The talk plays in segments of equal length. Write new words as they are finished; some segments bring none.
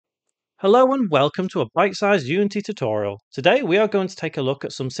Hello and welcome to a bite-sized Unity tutorial. Today we are going to take a look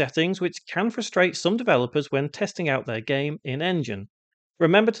at some settings which can frustrate some developers when testing out their game in-engine.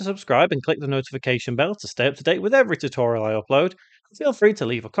 Remember to subscribe and click the notification bell to stay up to date with every tutorial I upload. Feel free to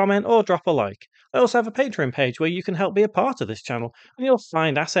leave a comment or drop a like. I also have a Patreon page where you can help be a part of this channel and you'll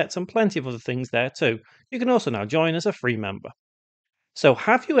find assets and plenty of other things there too. You can also now join as a free member. So,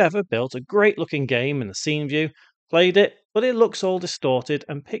 have you ever built a great looking game in the scene view, played it, but it looks all distorted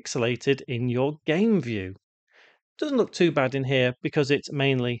and pixelated in your game view? Doesn't look too bad in here because it's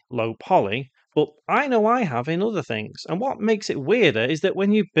mainly low poly, but I know I have in other things. And what makes it weirder is that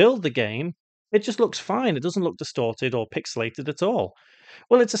when you build the game, it just looks fine. It doesn't look distorted or pixelated at all.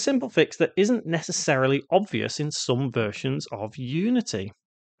 Well, it's a simple fix that isn't necessarily obvious in some versions of Unity.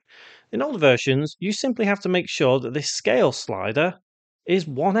 In older versions, you simply have to make sure that this scale slider is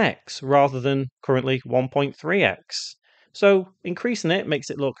 1x rather than currently 1.3x. So increasing it makes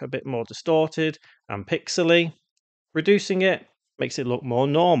it look a bit more distorted and pixely. Reducing it makes it look more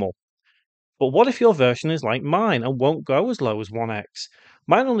normal. But what if your version is like mine and won't go as low as 1x?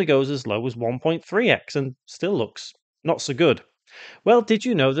 Mine only goes as low as 1.3x and still looks not so good. Well, did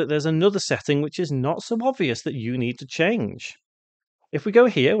you know that there's another setting which is not so obvious that you need to change? If we go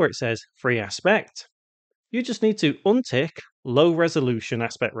here where it says free aspect, you just need to untick low resolution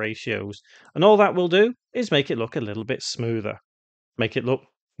aspect ratios, and all that will do is make it look a little bit smoother, make it look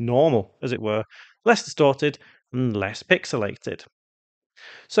normal, as it were, less distorted and less pixelated.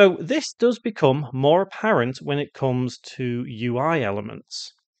 So, this does become more apparent when it comes to UI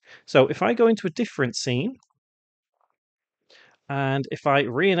elements. So, if I go into a different scene and if I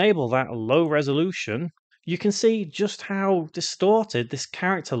re enable that low resolution, you can see just how distorted this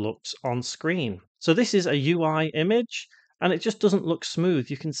character looks on screen. So this is a UI image, and it just doesn't look smooth.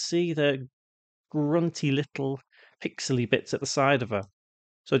 You can see the grunty little pixely bits at the side of her.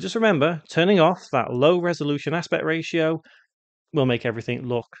 So just remember, turning off that low resolution aspect ratio will make everything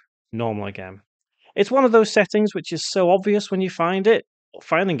look normal again. It's one of those settings which is so obvious when you find it, but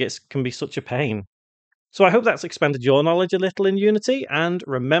finding it can be such a pain. So I hope that's expanded your knowledge a little in Unity, and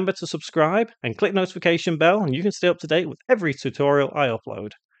remember to subscribe and click notification bell and you can stay up to date with every tutorial I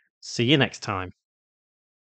upload. See you next time.